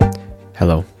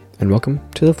Hello, and welcome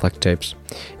to the Fleck Tapes.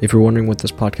 If you're wondering what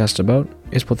this podcast is about,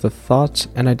 it's about the thoughts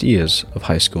and ideas of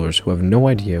high schoolers who have no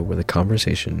idea where the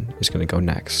conversation is going to go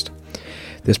next.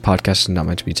 This podcast is not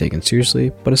meant to be taken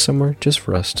seriously, but is somewhere just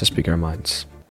for us to speak our minds.